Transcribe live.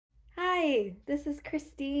Hi, this is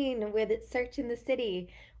Christine with Search in the City.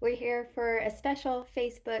 We're here for a special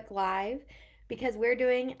Facebook Live because we're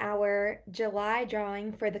doing our July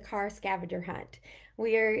drawing for the Car Scavenger Hunt.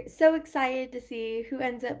 We are so excited to see who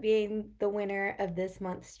ends up being the winner of this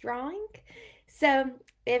month's drawing. So,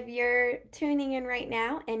 if you're tuning in right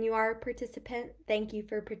now and you are a participant, thank you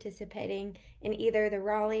for participating in either the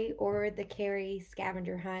Raleigh or the Cary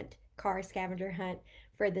Scavenger Hunt, Car Scavenger Hunt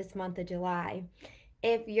for this month of July.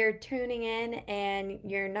 If you're tuning in and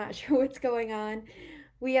you're not sure what's going on,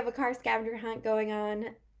 we have a car scavenger hunt going on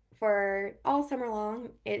for all summer long.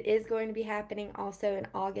 It is going to be happening also in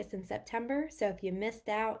August and September. So if you missed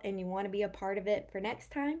out and you want to be a part of it for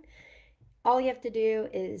next time, all you have to do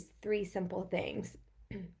is three simple things.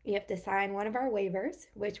 You have to sign one of our waivers,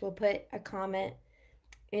 which we'll put a comment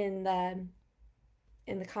in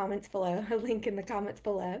the comments below, a link in the comments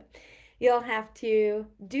below. You'll have to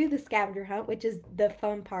do the scavenger hunt, which is the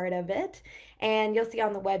fun part of it. And you'll see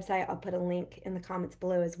on the website, I'll put a link in the comments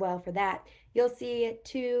below as well for that. You'll see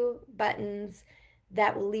two buttons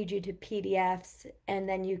that will lead you to PDFs, and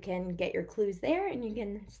then you can get your clues there and you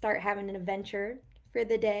can start having an adventure for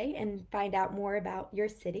the day and find out more about your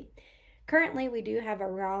city. Currently, we do have a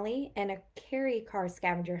Raleigh and a Cary car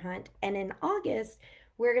scavenger hunt, and in August,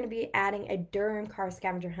 we're going to be adding a Durham car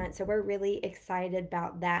scavenger hunt, so we're really excited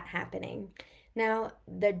about that happening. Now,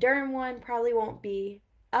 the Durham one probably won't be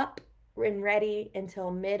up and ready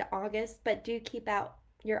until mid-August, but do keep out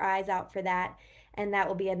your eyes out for that, and that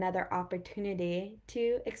will be another opportunity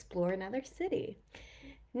to explore another city.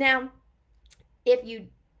 Now, if you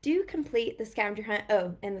do complete the scavenger hunt,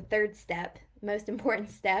 and the third step, most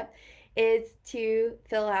important step, is to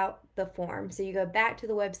fill out the form. So you go back to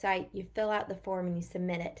the website, you fill out the form, and you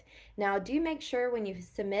submit it. Now, do make sure when you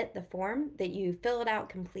submit the form that you fill it out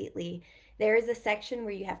completely. There is a section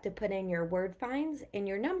where you have to put in your word finds and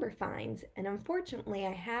your number finds. And unfortunately,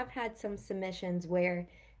 I have had some submissions where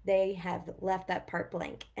they have left that part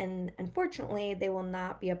blank. And unfortunately, they will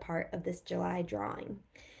not be a part of this July drawing.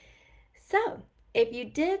 So, if you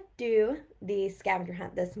did do the scavenger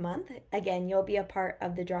hunt this month, again, you'll be a part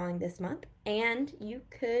of the drawing this month, and you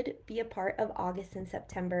could be a part of August and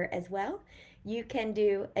September as well. You can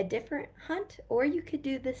do a different hunt, or you could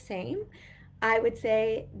do the same. I would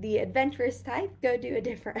say the adventurous type, go do a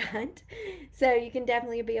different hunt. So you can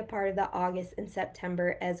definitely be a part of the August and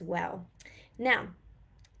September as well. Now,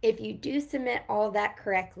 if you do submit all that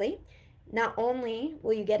correctly, not only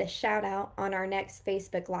will you get a shout out on our next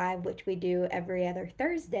Facebook Live, which we do every other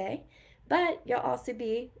Thursday, but you'll also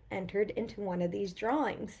be entered into one of these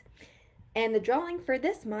drawings. And the drawing for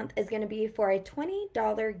this month is going to be for a $20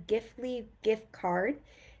 Giftly gift card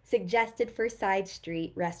suggested for Side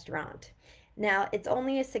Street Restaurant. Now, it's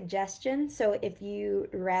only a suggestion, so if you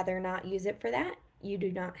rather not use it for that, you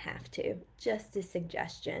do not have to. Just a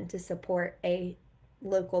suggestion to support a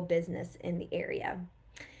local business in the area.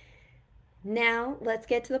 Now, let's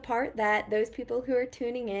get to the part that those people who are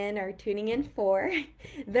tuning in are tuning in for,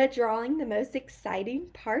 the drawing, the most exciting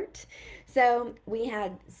part. So we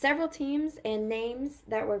had several teams and names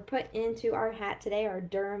that were put into our hat today, our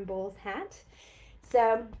Durham Bulls hat.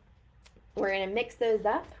 So we're going to mix those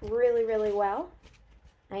up really, really well.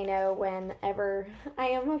 I know whenever I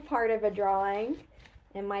am a part of a drawing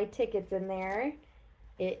and my ticket's in there,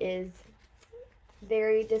 it is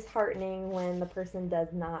very disheartening when the person does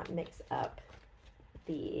not mix up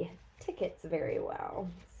the tickets very well.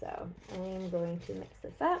 So I'm going to mix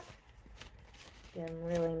this up. Get them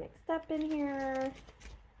really mixed up in here.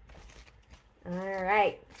 All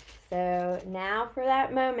right, so now for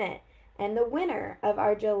that moment. And the winner of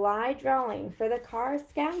our July drawing for the Car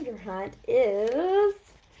Scavenger Hunt is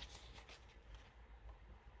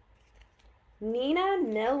Nina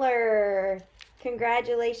Miller.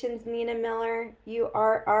 Congratulations, Nina Miller. You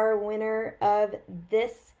are our winner of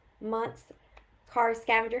this month's Car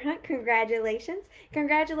Scavenger Hunt. Congratulations.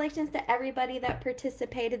 Congratulations to everybody that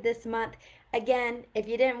participated this month. Again, if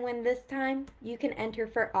you didn't win this time, you can enter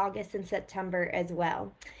for August and September as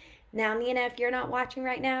well. Now, Nina, if you're not watching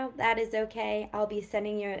right now, that is okay. I'll be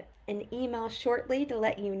sending you an email shortly to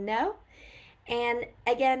let you know. And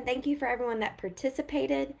again, thank you for everyone that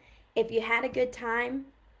participated. If you had a good time,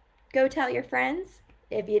 go tell your friends.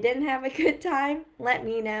 If you didn't have a good time, let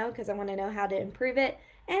me know because I want to know how to improve it,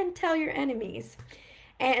 and tell your enemies.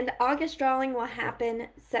 And August drawing will happen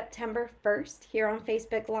September 1st here on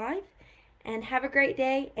Facebook Live. And have a great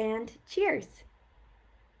day and cheers.